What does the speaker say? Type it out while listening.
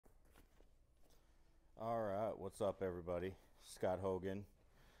All right, what's up, everybody? Scott Hogan.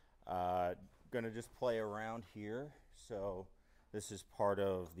 Gonna just play around here. So, this is part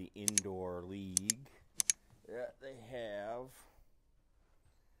of the indoor league that they have,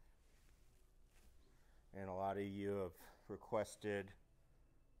 and a lot of you have requested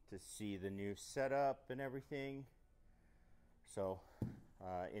to see the new setup and everything. So,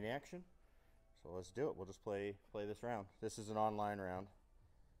 in action. So let's do it. We'll just play this round. This is an online round.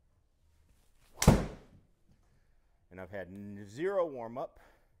 And I've had zero warm-up,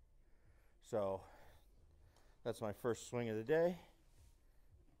 so that's my first swing of the day.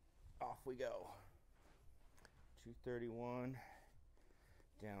 Off we go. 231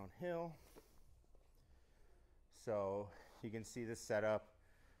 downhill. So you can see this setup.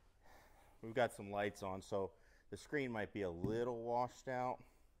 We've got some lights on, so the screen might be a little washed out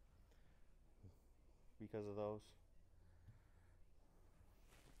because of those.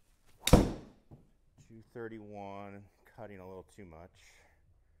 231, cutting a little too much.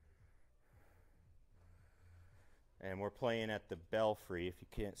 And we're playing at the Belfry, if you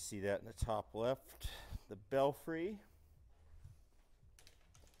can't see that in the top left. The Belfry,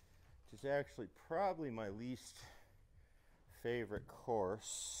 which is actually probably my least favorite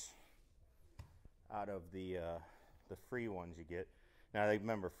course out of the free ones you get. Now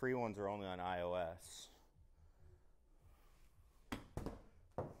remember, free ones are only on iOS.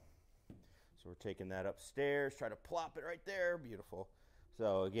 So we're taking that upstairs, try to plop it right there, beautiful.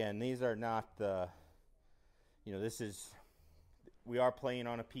 So again, these are not the, we are playing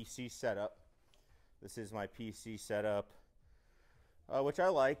on a PC setup. This is my PC setup, which I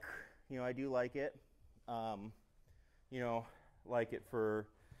like. I do like it. Like it for,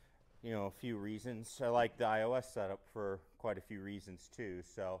 a few reasons. I like the iOS setup for quite a few reasons too.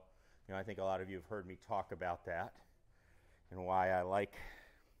 So, I think a lot of you have heard me talk about that and why I like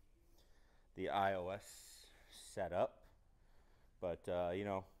the iOS setup. But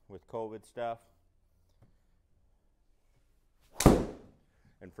with COVID stuff,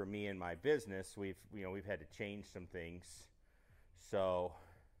 and for me and my business, we've had to change some things. So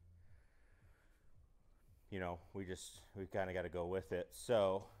we've kind of got to go with it.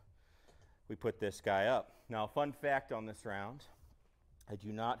 So we put this guy up. Now, fun fact on this round, I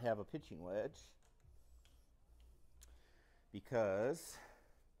do not have a pitching wedge because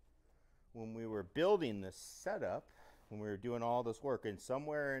when we were building this setup, when we were doing all this work, and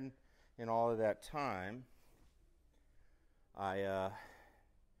somewhere in all of that time, my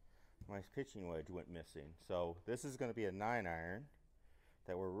pitching wedge went missing. So this is going to be a 9-iron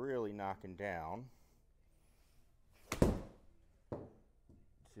that we're really knocking down to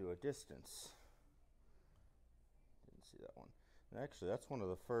a distance. Didn't see that one. And actually, that's one of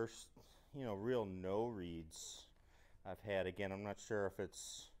the first, real no reads I've had. Again, I'm not sure if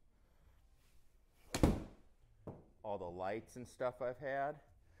it's all the lights and stuff I've had.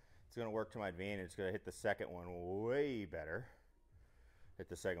 It's going to work to my advantage. It's going to hit the second one way better. Hit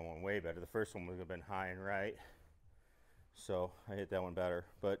the second one way better. The first one would have been high and right, so I hit that one better.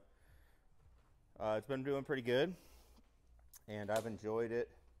 But it's been doing pretty good, and I've enjoyed it.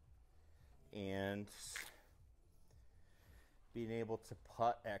 And being able to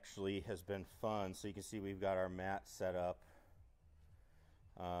putt actually has been fun. So you can see we've got our mat set up.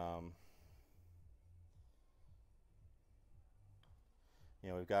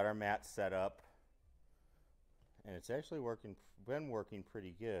 We've got our mat set up, and it's actually been working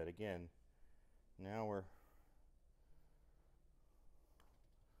pretty good. Again, now we're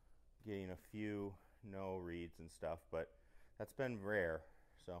getting a few no reads and stuff, but that's been rare.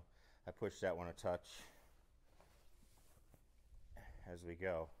 So I pushed that one a touch as we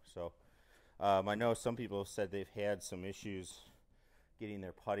go. So I know some people have said they've had some issues getting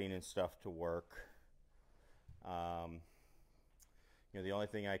their putting and stuff to work. The only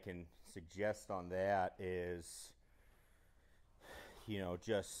thing I can suggest on that is,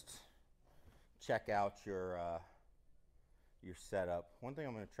 just check out your setup. One thing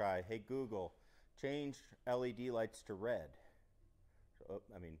I'm going to try, hey Google, change LED lights to red.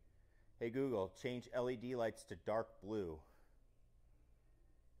 Hey Google, change LED lights to dark blue.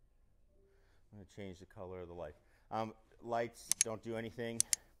 I'm going to change the color of the light. Lights don't do anything.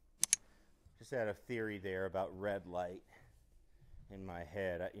 Just had a theory there about red light in my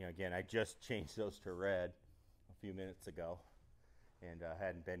head. Again, I just changed those to red a few minutes ago, and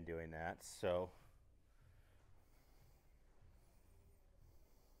hadn't been doing that. So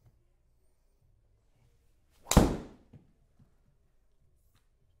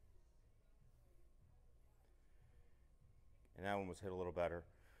and that one was hit a little better.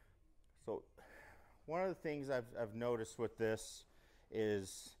 So one of the things I've noticed with this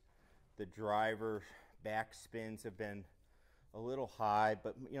is the driver back spins have been a little high,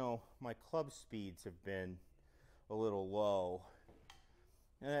 but you know, my club speeds have been a little low.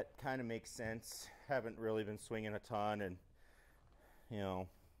 And that kind of makes sense. Haven't really been swinging a ton, and you know,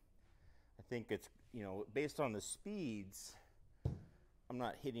 I think it's, you know, based on the speeds, I'm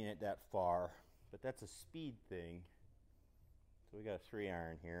not hitting it that far, but that's a speed thing. So we got a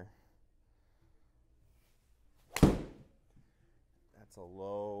 3-iron here. That's a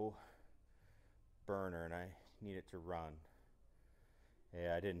low burner, and I need it to run.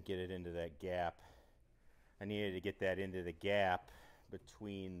 Yeah, I didn't get it into that gap. I needed to get that into the gap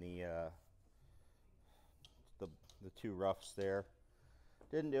between the two roughs there.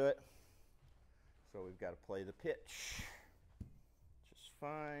 Didn't do it. So we've got to play the pitch. Just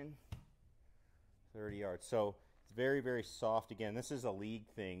fine. 30 yards. So it's very, very soft. Again, this is a league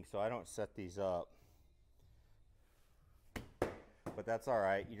thing, so I don't set these up. But that's all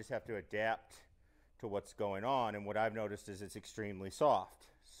right. You just have to adapt to what's going on. And what I've noticed is it's extremely soft.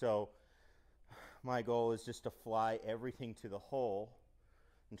 So my goal is just to fly everything to the hole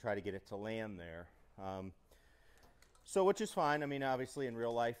and try to get it to land there. So which is fine. I mean, obviously in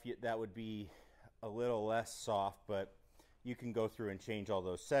real life that would be a little less soft, but you can go through and change all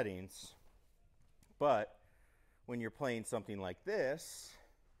those settings. But when you're playing something like this,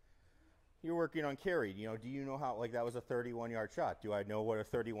 you're working on carry. You know, do you know how, like that was a 31-yard shot. Do I know what a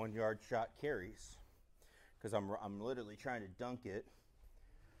 31-yard shot carries? Because I'm literally trying to dunk it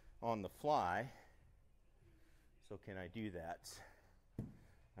on the fly. So can I do that?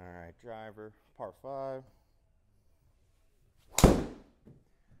 All right, driver, par 5.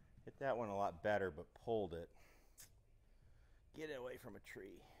 Hit that one a lot better, but pulled it. Get it away from a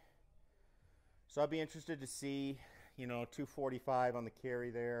tree. So I'll be interested to see, you know, 245 on the carry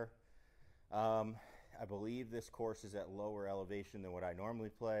there. I believe this course is at lower elevation than what I normally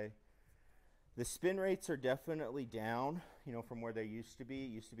play. The spin rates are definitely down, you know, from where they used to be. It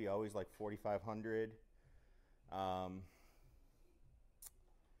used to be always like 4,500.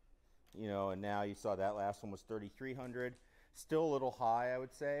 You know, and now you saw that last one was 3,300. Still a little high, I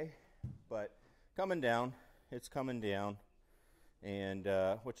would say, but coming down. It's coming down, and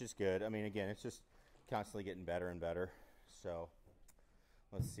which is good. I mean, again, it's just constantly getting better and better. So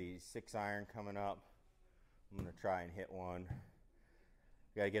let's see, 6-iron coming up. I'm gonna try and hit one.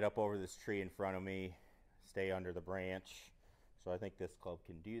 Got to get up over this tree in front of me, stay under the branch. So I think this club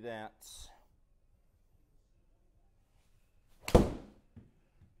can do that.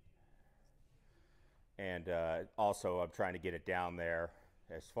 And also I'm trying to get it down there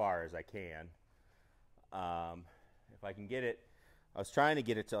as far as I can. If I can get it, I was trying to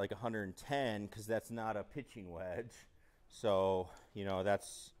get it to like 110 because that's not a pitching wedge. So, you know, that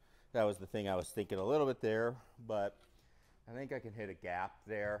was the thing I was thinking a little bit there, but I think I can hit a gap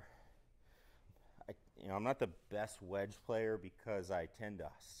there. You know, I'm not the best wedge player because I tend to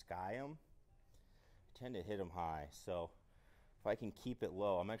sky them. I tend to hit them high. So if I can keep it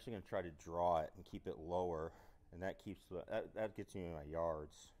low, I'm actually going to try to draw it and keep it lower, and that gets me in my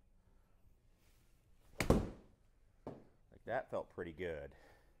yards. Like that felt pretty good.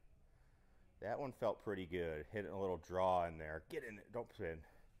 That one felt pretty good. Hitting a little draw in there. Get in it. Don't spin.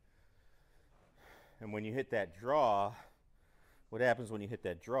 And when you hit that draw, what happens when you hit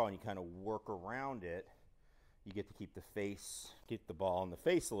that draw and you kind of work around it, you get to keep the ball in the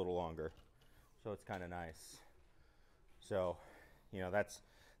face a little longer. So it's kind of nice. So, you know, that's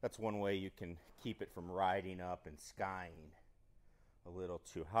one way you can keep it from riding up and skying a little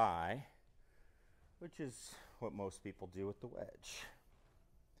too high, which is what most people do with the wedge,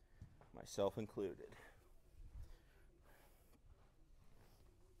 myself included.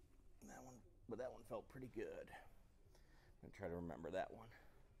 But that one felt pretty good. I'm going to try to remember that one.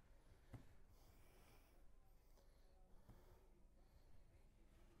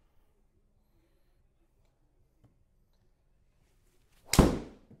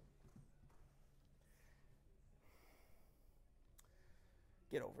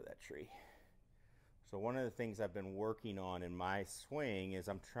 Get over that tree. So one of the things I've been working on in my swing is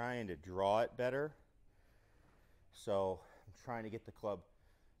I'm trying to draw it better. So I'm trying to get the club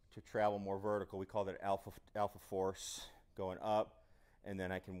to travel more vertical. We call that alpha force, going up, and then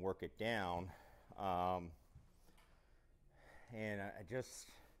I can work it down. And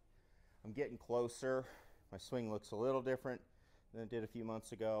I'm getting closer. My swing looks a little different than it did a few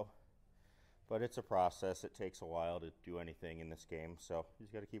months ago, but it's a process. It takes a while to do anything in this game, so you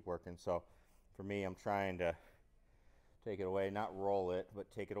just got to keep working. So for me, I'm trying to take it away, not roll it, but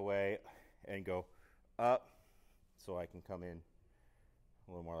take it away and go up so I can come in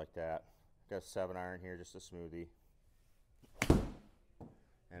a little more like that. Got a 7-iron here, just a smoothie.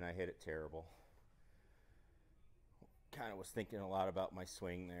 And I hit it terrible. kind of was thinking a lot about my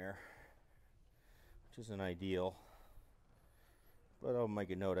swing there, which isn't ideal. But I'll make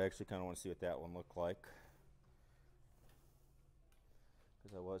a note. I actually kind of want to see what that one looked like,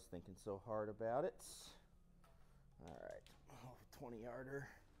 because I was thinking so hard about it. All right, 20-yarder.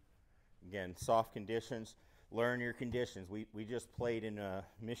 Again, soft conditions. Learn your conditions. We just played in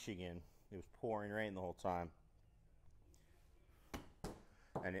Michigan. It was pouring rain the whole time,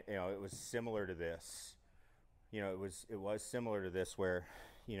 and it was similar to this. It was similar to this, where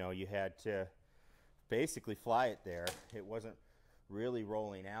you had to basically fly it there. It wasn't really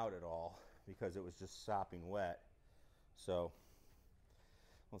rolling out at all because it was just sopping wet. So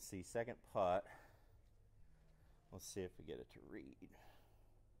let's see, second putt. Let's see if we get it to read.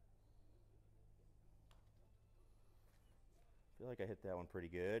 I feel like I hit that one pretty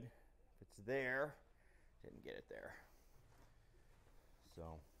good. If it's there, didn't get it there. So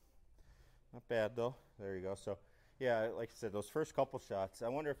not bad though. There you go. So yeah, like I said, those first couple shots, I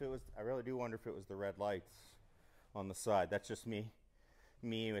really do wonder if it was the red lights on the side. That's just me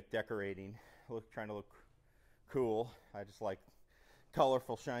with decorating, trying to look cool. I just like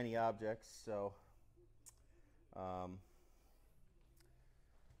colorful, shiny objects. So, all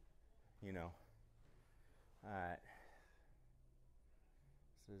right.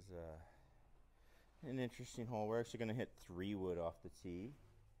 This is an interesting hole. We're actually going to hit 3 wood off the tee,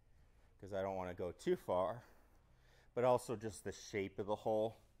 because I don't want to go too far, but also just the shape of the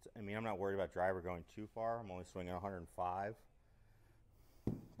hole. I mean, I'm not worried about driver going too far. I'm only swinging 105,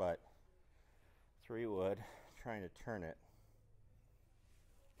 but 3 wood, trying to turn it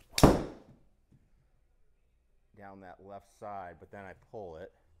down that left side, but then I pull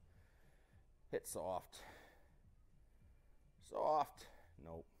it, hit soft.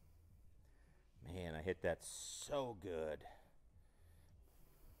 Nope. Man, I hit that so good.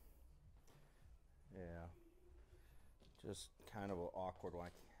 Yeah, just kind of an awkward one.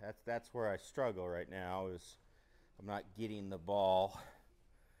 That's where I struggle right now, is I'm not getting the ball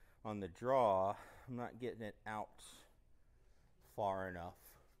on the draw. I'm not getting it out far enough.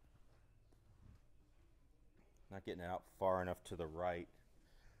 Not getting it out far enough to the right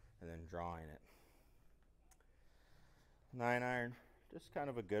and then drawing it. 9-iron, just kind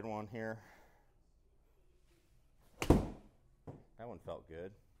of a good one here. That one felt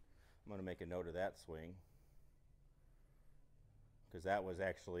good. I'm going to make a note of that swing, because that was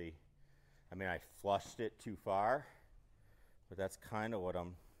actually, I flushed it too far, but that's kind of what I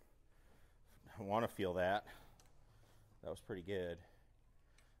want to feel that. That was pretty good.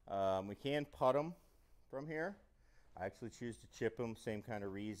 We can putt them from here. I actually choose to chip them, same kind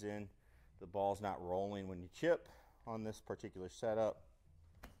of reason. The ball's not rolling when you chip on this particular setup.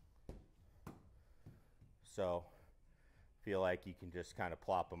 So feel like you can just kind of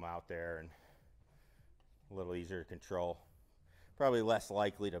plop them out there, and a little easier to control. Probably less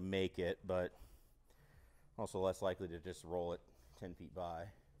likely to make it, but also less likely to just roll it 10 feet by.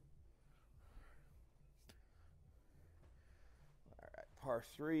 All right, par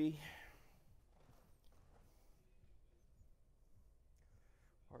 3.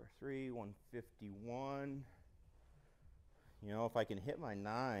 Par 3, 151. If I can hit my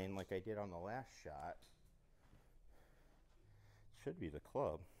 9 like I did on the last shot, it should be the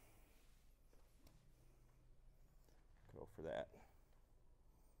club. Go for that.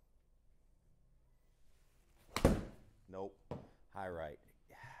 Nope. High right.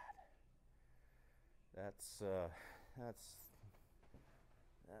 God. That's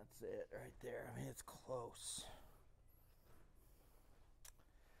it right there. It's close.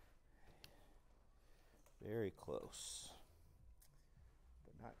 Very close.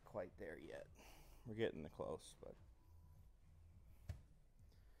 But not quite there yet. We're getting close, but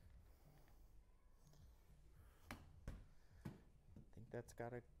I think that's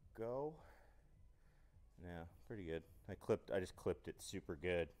gotta go. Yeah, pretty good. I just clipped it super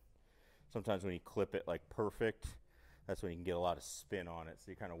good. Sometimes when you clip it like perfect, that's when you can get a lot of spin on it, so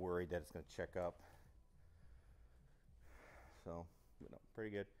you're kind of worried that it's going to check up. So,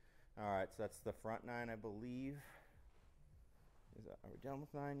 pretty good. All right, so that's the front 9, I believe. Are we done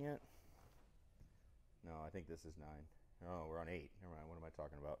with 9 yet? No, I think this is 9. Oh, we're on 8. Never mind, what am I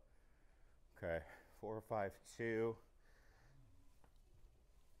talking about? Okay, 4, 5, 2.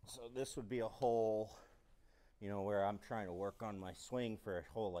 So this would be a hole, where I'm trying to work on my swing for a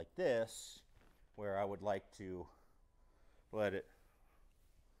hole like this, where I would like to let it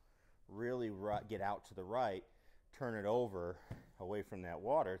really get out to the right, turn it over away from that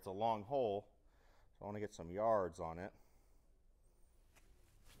water. It's a long hole, so I want to get some yards on it,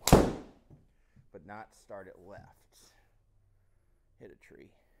 but not start it left. Hit a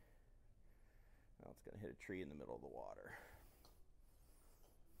tree. Now it's going to hit a tree in the middle of the water.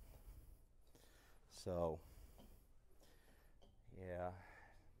 So, yeah,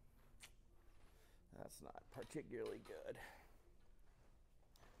 that's not particularly good.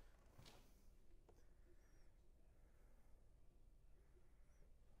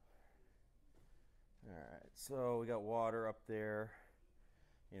 All right, so we got water up there.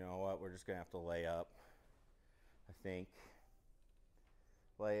 You know what, we're just gonna have to lay up, I think.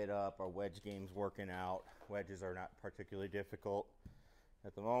 Lay it up. Our wedge game's working out. Wedges are not particularly difficult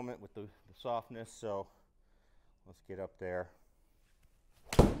at the moment with the softness, so let's get up there.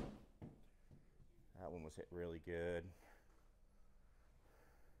 That one was hit really good.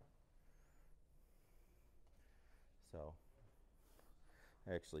 So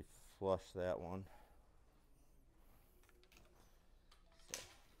I actually flushed that one.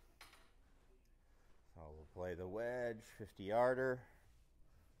 So we'll play the wedge, 50-yarder.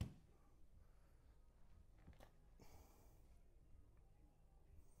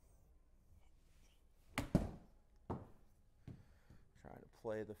 Trying to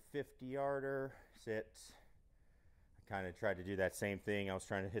play the 50-yarder, sit. I kind of tried to do that same thing. I was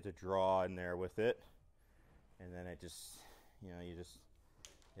trying to hit a draw in there with it. And then it just, you know, you just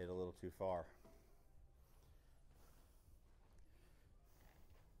hit a little too far.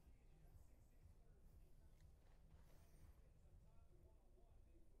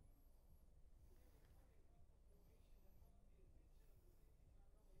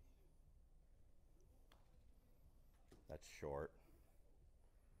 That's short.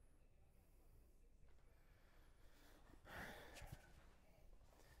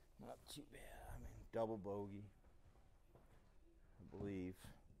 Not too bad. I mean, double bogey, I believe.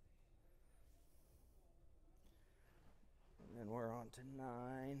 And then we're on to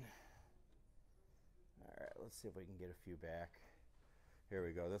 9. All right, let's see if we can get a few back. Here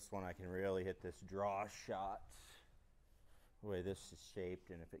we go. This one I can really hit this draw shot. The way this is shaped,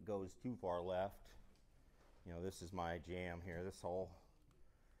 and if it goes too far left, you know, this is my jam here, this hole.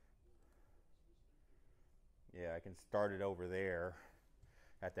 Yeah, I can start it over there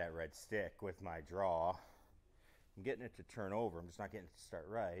at that red stick with my draw. I'm getting it to turn over, I'm just not getting it to start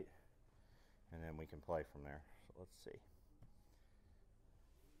right. And then we can play from there. So let's see.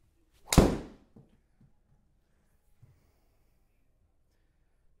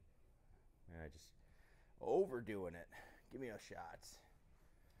 And I just overdoing it. Give me a shot.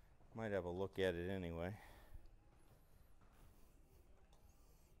 Might have a look at it anyway.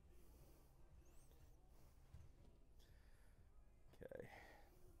 Okay.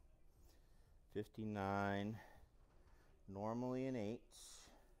 59. Normally an 8.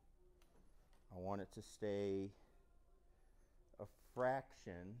 I want it to stay a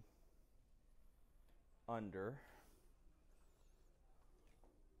fraction under.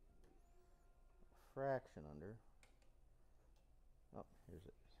 Fraction under. Oh, here's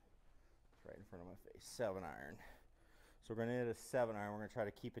it. It's right in front of my face. 7 iron. So we're going to hit a 7 iron. We're going to try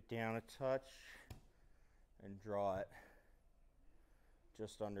to keep it down a touch and draw it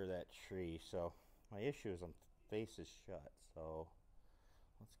just under that tree. So my issue is my face is shut. So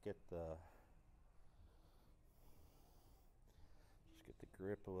let's get the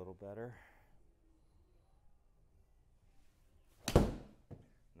grip a little better.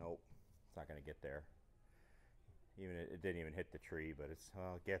 Nope, it's not going to get there. Even it didn't even hit the tree, but it's,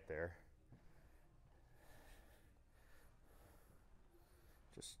 I'll get there.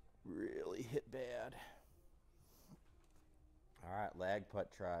 Just really hit bad. All right, lag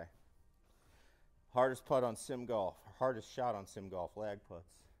putt try. Hardest putt on sim golf, hardest shot on sim golf, lag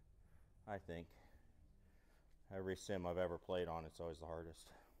putts, I think. Every sim I've ever played on, it's always the hardest.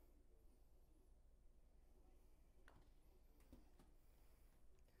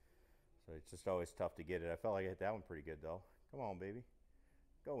 So it's just always tough to get it. I felt like I hit that one pretty good though. Come on, baby.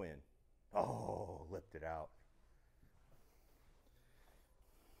 Go in. Oh, lipped it out.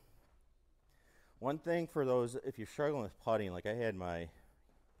 One thing for those, if you're struggling with putting, like I had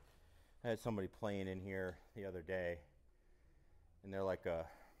somebody playing in here the other day, and they're like a,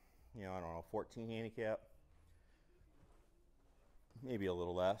 you know, I don't know, 14 handicap, maybe a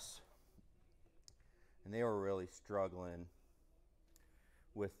little less, and they were really struggling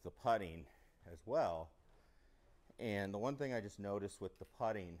with the putting as well. And the one thing I just noticed with the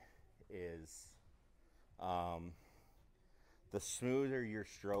putting is the smoother your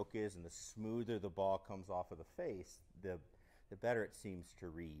stroke is and the smoother the ball comes off of the face, the better it seems to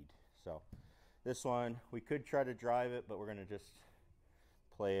read. So this one, we could try to drive it, but we're going to just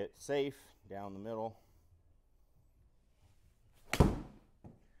play it safe down the middle.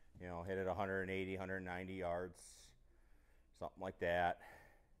 You know, hit it 180, 190 yards, something like that.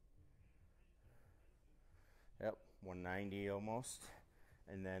 190 almost.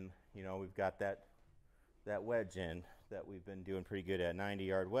 And then, you know, we've got that wedge in that we've been doing pretty good at,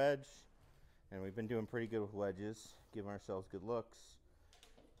 90-yard wedge. And we've been doing pretty good with wedges, giving ourselves good looks.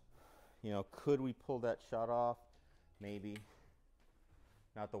 You know, could we pull that shot off? Maybe.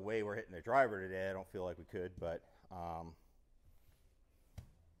 Not the way we're hitting the driver today. I don't feel like we could, but,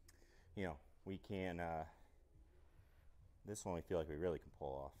 you know, we can, this one we feel like we really can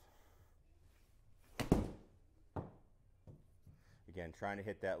pull off. Again, trying to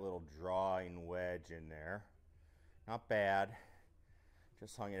hit that little drawing wedge in there. Not bad.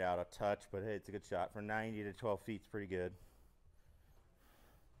 Just hung it out a touch, but hey, it's a good shot. For 90 to 12 feet, it's pretty good.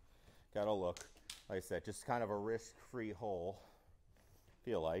 Gotta look. Like I said, just kind of a risk-free hole.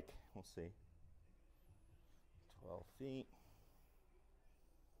 Feel like. We'll see. 12 feet.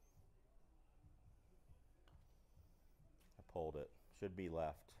 I pulled it. Should be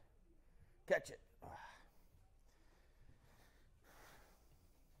left. Catch it.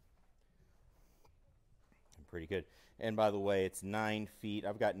 Pretty good. And by the way, it's 9 feet.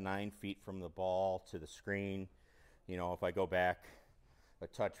 I've got 9 feet from the ball to the screen. You know, if I go back a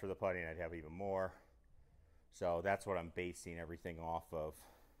touch for the putting, I'd have even more. So that's what I'm basing everything off of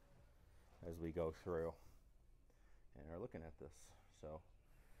as we go through. And we're looking at this. So,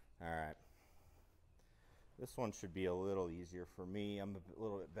 all right. This one should be a little easier for me. I'm a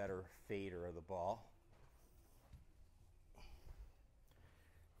little bit better fader of the ball.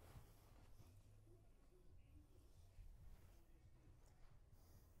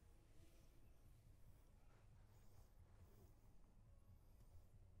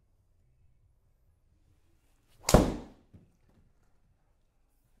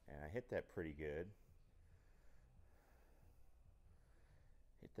 Hit that pretty good.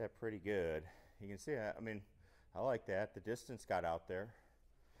 Hit that pretty good. You can see, I mean, I like that. The distance got out there.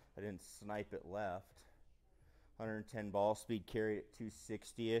 I didn't snipe it left. 110 ball speed, carried it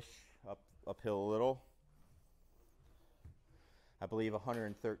 260-ish, uphill a little. I believe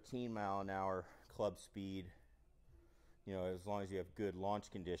 113 mile an hour club speed, you know, as long as you have good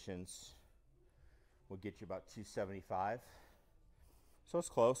launch conditions, will get you about 275. So it's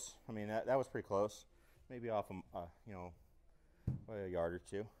close. I mean, that was pretty close. Maybe off, you know, by a yard or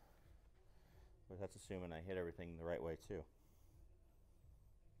two. But that's assuming I hit everything the right way, too.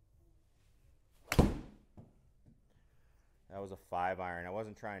 That was a 5-iron. I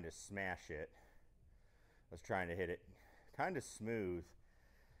wasn't trying to smash it. I was trying to hit it kind of smooth.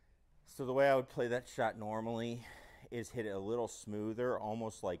 So the way I would play that shot normally is hit it a little smoother,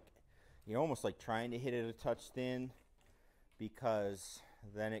 almost like, you know, almost like trying to hit it a touch thin, because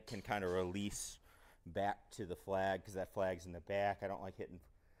then it can kind of release back to the flag, because that flag's in the back. I don't like hitting,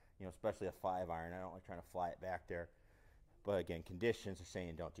 you know, especially a 5-iron. I don't like trying to fly it back there. But again, conditions are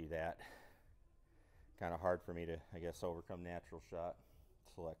saying don't do that. Kind of hard for me to, I guess, overcome natural shot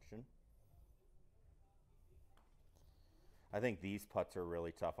selection. I think these putts are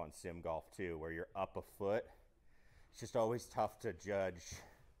really tough on sim golf too, where you're up a foot. It's just always tough to judge,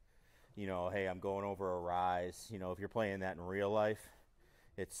 you know, hey, I'm going over a rise. You know, if you're playing that in real life,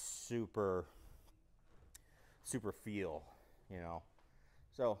 it's super feel, you know.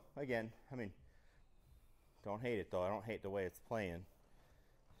 So, again, I mean, don't hate it, though. I don't hate the way it's playing.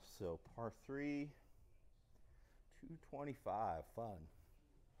 So, par 3, 225, fun.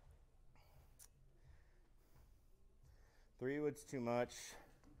 3-wood's too much.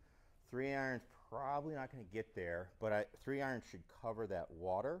 3-iron's probably not going to get there, but 3-iron should cover that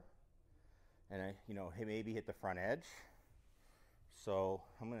water. And I, you know, maybe hit the front edge. So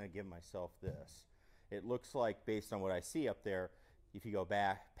I'm going to give myself this. It looks like, based on what I see up there, if you go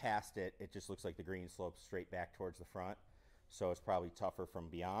back past it, it just looks like the green slopes straight back towards the front. So it's probably tougher from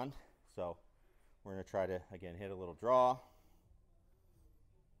beyond. So we're going to try to, again, hit a little draw.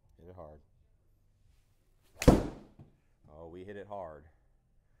 Hit it hard. Oh, we hit it hard.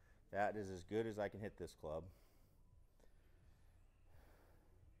 That is as good as I can hit this club.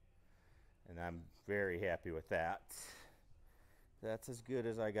 And I'm very happy with that. That's as good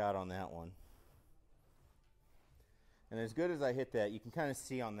as I got on that one. And as good as I hit that, you can kind of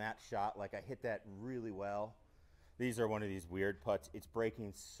see on that shot, like I hit that really well. These are one of these weird putts. It's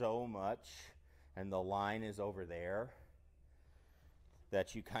breaking so much, and the line is over there,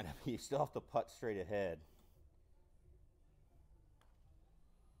 that you kind of, you still have to putt straight ahead.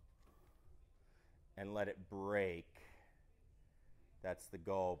 And let it break. That's the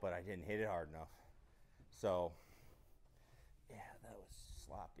goal, but I didn't hit it hard enough. So, yeah, that was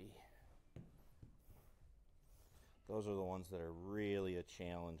sloppy. Those are the ones that are really a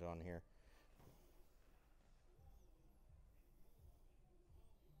challenge on here.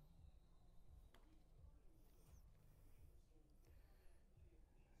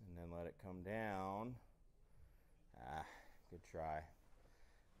 come down. Ah, good try.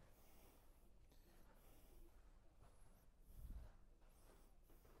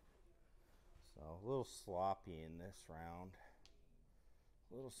 So a little sloppy in this round.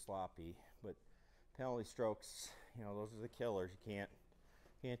 A little sloppy, but penalty strokes, you know, those are the killers. You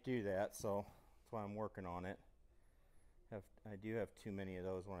can't do that, so that's why I'm working on it. I do have too many of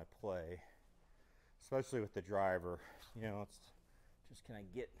those when I play, especially with the driver. You know, it's just, can I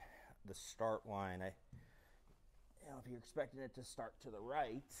get the start line? You know, if you're expecting it to start to the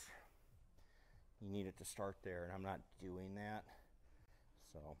right, you need it to start there, and I'm not doing that.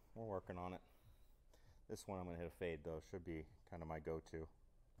 So we're working on it. This one I'm going to hit a fade though. Should be kind of my go-to.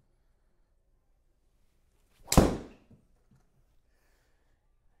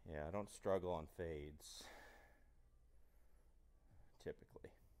 Yeah, I don't struggle on fades typically.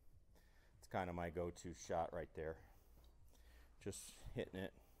 It's kind of my go-to shot right there. Just hitting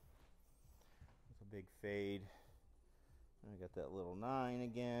it with a big fade. I got that little 9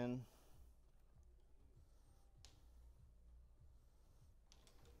 again.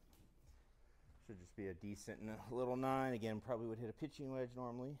 Should just be a decent little 9. Again, probably would hit a pitching wedge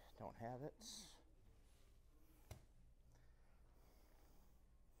normally. Don't have it.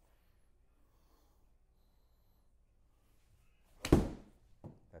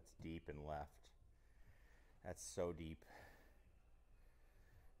 That's deep and left. That's so deep.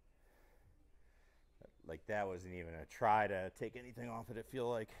 Like, that wasn't even a try to take anything off it. It feel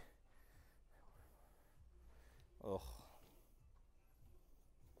like, ugh.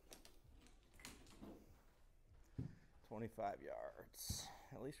 25 yards.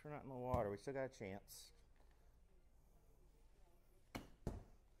 At least we're not in the water. We still got a chance.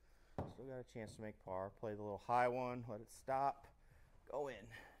 Still got a chance to make par. Play the little high one. Let it stop. Go in.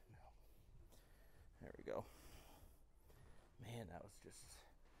 No. There we go. Man, that was just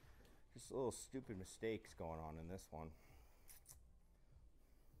little stupid mistakes going on in this one.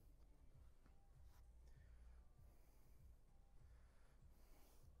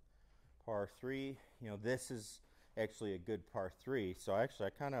 Par 3. You know, this is actually a good par 3. So actually,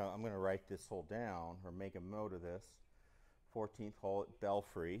 I'm going to write this hole down or make a note of this. 14th hole at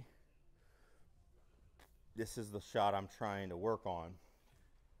Belfry. This is the shot I'm trying to work on.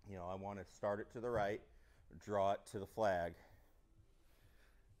 You know, I want to start it to the right, draw it to the flag.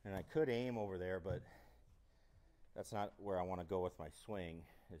 And I could aim over there, but that's not where I want to go with my swing,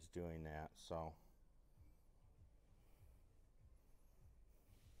 is doing that. So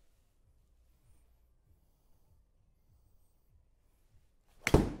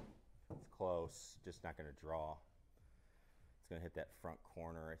it's close, just not going to draw. It's going to hit that front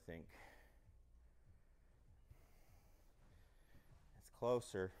corner, I think. It's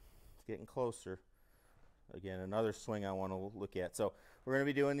closer. It's getting closer. Again, another swing I want to look at. So we're going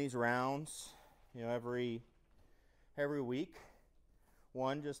to be doing these rounds, you know, every week.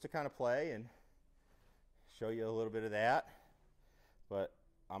 One just to kind of play and show you a little bit of that. But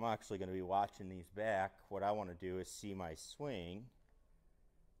I'm actually going to be watching these back. What I want to do is see my swing.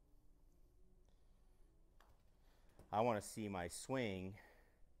 I want to see my swing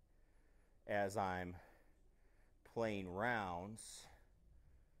as I'm playing rounds.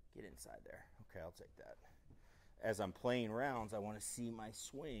 Get inside there. Okay, I'll take that. As I'm playing rounds, I want to see my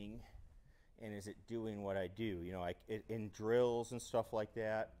swing, and is it doing what I do? You know, in drills and stuff like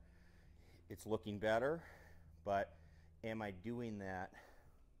that, it's looking better, but am I doing that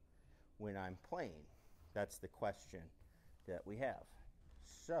when I'm playing? That's the question that we have.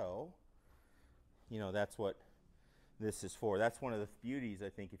 So, you know, that's what this is for. That's one of the beauties, I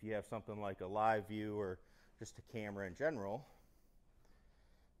think, if you have something like a live view or just a camera in general,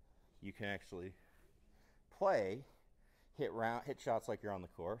 you can actually play, hit shots like you're on the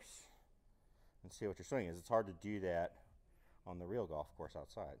course, and see what your swing is. It's hard to do that on the real golf course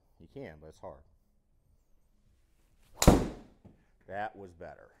outside. You can, but it's hard. That was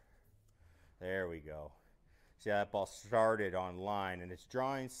better. There we go. See how that ball started on line, and it's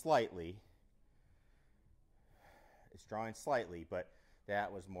drawing slightly. It's drawing slightly, but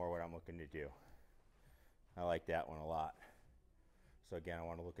that was more what I'm looking to do. I like that one a lot. So again, I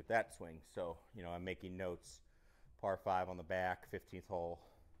want to look at that swing. So, you know, I'm making notes. Par 5 on the back, 15th hole.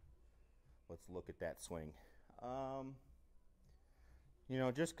 Let's look at that swing. You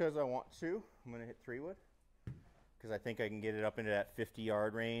know, just because I want to, I'm going to hit 3-wood. Because I think I can get it up into that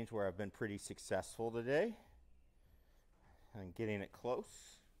 50-yard range where I've been pretty successful today. I'm getting it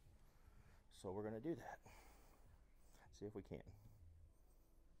close. So we're going to do that. See if we can.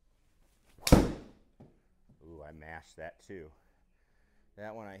 Ooh, I mashed that too.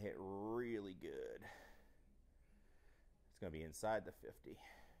 That one I hit really good. It's going to be inside the 50.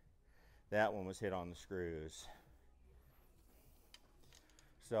 That one was hit on the screws.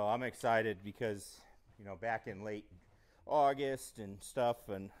 So I'm excited because, you know, back in late August and stuff,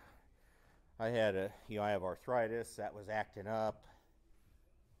 and I had I have arthritis that was acting up.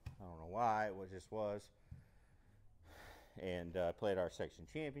 I don't know why, it just was. And I played our section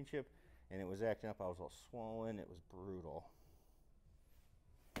championship, and it was acting up. I was all swollen. It was brutal.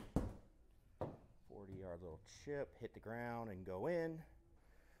 40-yard little chip, hit the ground and go in.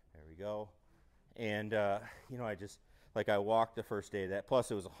 There we go. And, you know, I walked the first day of that.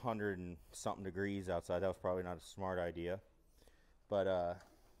 Plus, it was 100 and something degrees outside. That was probably not a smart idea. But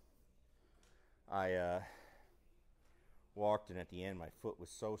I walked, and at the end, my foot was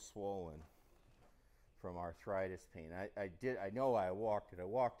so swollen from arthritis pain. I know I walked it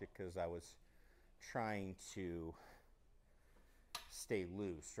because I was trying to stay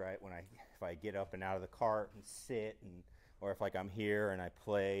loose, right? If I get up and out of the cart and sit, or if like I'm here and I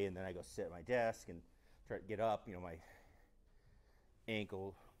play and then I go sit at my desk and try to get up, you know, my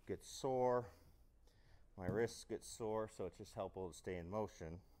ankle gets sore, my wrists get sore, so it's just helpful to stay in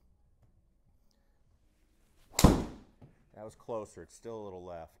motion. That was closer. It's still a little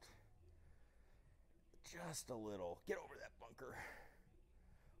left. Just a little. Get over that bunker.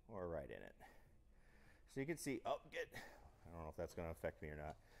 Or right in it. So you can see, I don't know if that's going to affect me or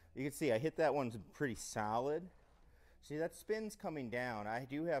not. You can see I hit that one pretty solid. See, that spin's coming down. I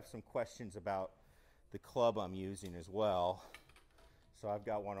do have some questions about the club I'm using as well. So I've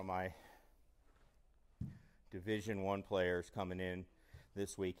got one of my Division I players coming in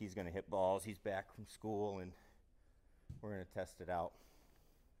this week. He's going to hit balls. He's back from school, and we're going to test it out.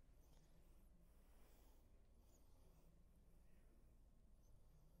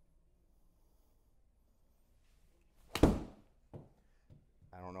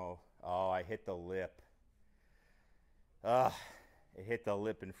 I don't know. Oh, I hit the lip. It hit the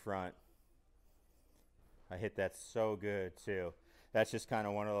lip in front. I hit that so good, too. That's just kind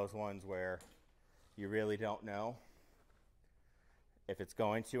of one of those ones where you really don't know if it's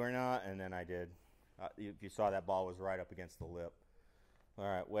going to or not, and then I did. You saw that ball was right up against the lip. All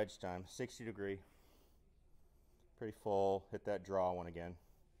right, wedge time. 60 degree. Pretty full. Hit that draw one again.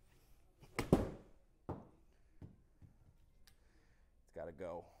 It's got to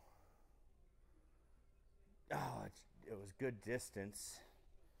go. Oh, it was good distance.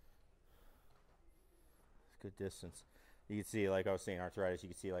 It's good distance. You can see, like I was saying, arthritis, you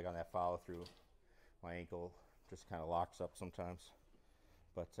can see like on that follow through, my ankle just kind of locks up sometimes.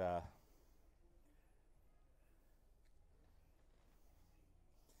 But let's see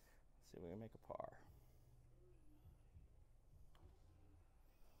if we can make a par.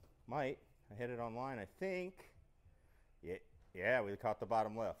 Might. I hit it online, I think. Yeah, we caught the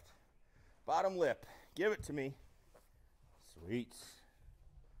bottom left. Bottom lip. Give it to me. Sweet.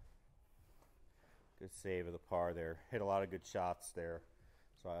 Good save of the par there. Hit a lot of good shots there,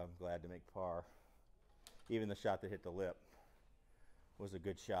 so I'm glad to make par. Even the shot that hit the lip was a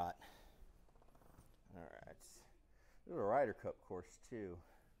good shot. All right. This is a Ryder Cup course, too.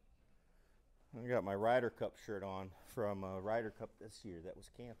 I got my Ryder Cup shirt on from Ryder Cup this year that was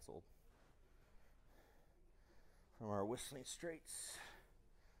canceled. From our Whistling Straits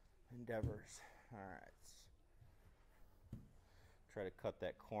endeavors. All right. Try to cut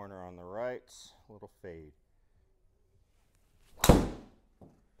that corner on the right. A little fade. I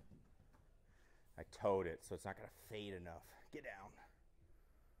towed it, so it's not going to fade enough. Get down.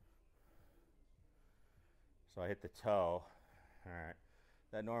 So I hit the toe. All right.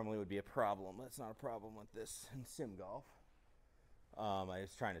 That normally would be a problem. That's not a problem with this in sim golf. I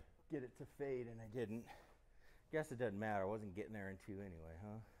was trying to get it to fade, and I didn't. Guess it doesn't matter. I wasn't getting there in two anyway,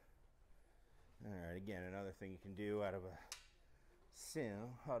 huh? All right. Again, another thing you can do out of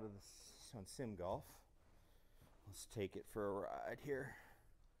on sim golf. Let's take it for a ride here.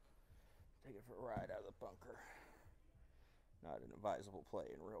 Take it for a ride out of the bunker. Not an advisable play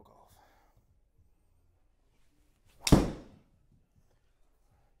in real golf.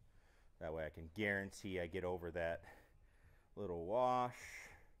 That way I can guarantee I get over that little wash,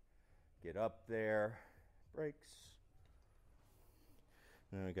 get up there, brakes.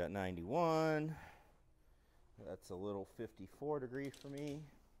 Then we got 91. That's a little 54 degree for me.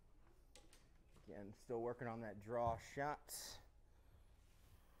 Again, still working on that draw shot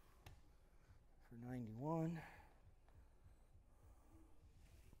for 91.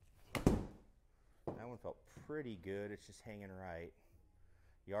 That one felt pretty good. It's just hanging right.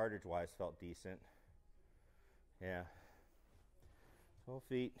 Yardage wise felt decent. Yeah. 12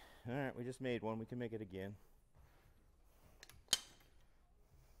 feet. All right, we just made one. We can make it again.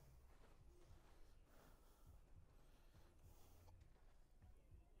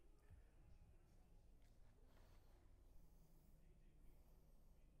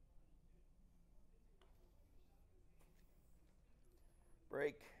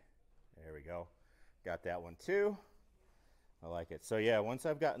 break. There we go. Got that one too. I like it. So yeah, once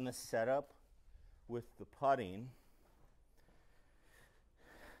I've gotten this set up with the putting,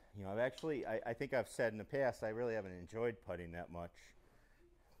 you know, I think I've said in the past, I really haven't enjoyed putting that much,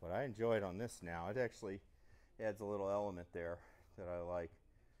 but I enjoy it on this now. It actually adds a little element there that I like.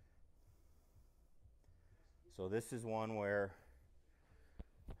 So this is one where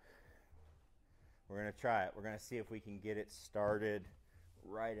we're going to try it. We're going to see if we can get it started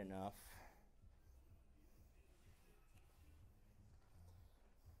right enough.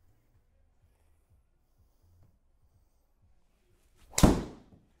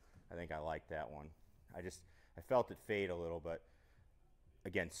 I think I like that one. I felt it fade a little, but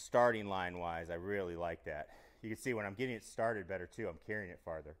again, starting line wise, I really like that. You can see when I'm getting it started better too, I'm carrying it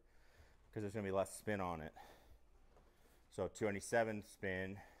farther because there's going to be less spin on it. So 297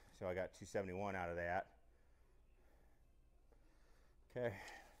 spin, so I got 271 out of that. Okay.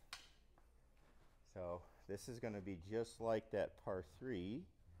 So this is going to be just like that par 3.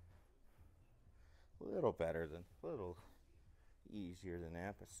 A little better than, a little easier than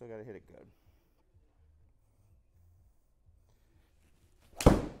that, but still got to hit it good.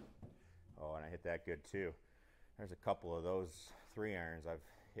 Oh, and I hit that good too. There's a couple of those 3-irons I've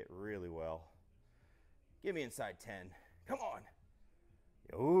hit really well. Give me inside 10. Come on.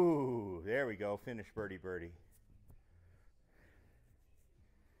 Ooh, there we go. Finish birdie birdie.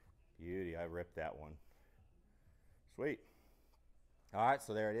 Beauty. I ripped that one. Sweet. All right,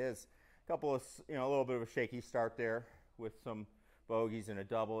 so there it is. A couple of, you know, a little bit of a shaky start there with some bogeys and a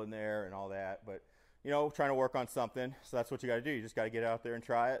double in there and all that, but you know, trying to work on something. So that's what you got to do. You just got to get out there and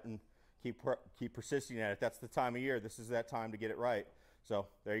try it and keep persisting at it. That's the time of year. This is that time to get it right. So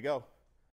there you go.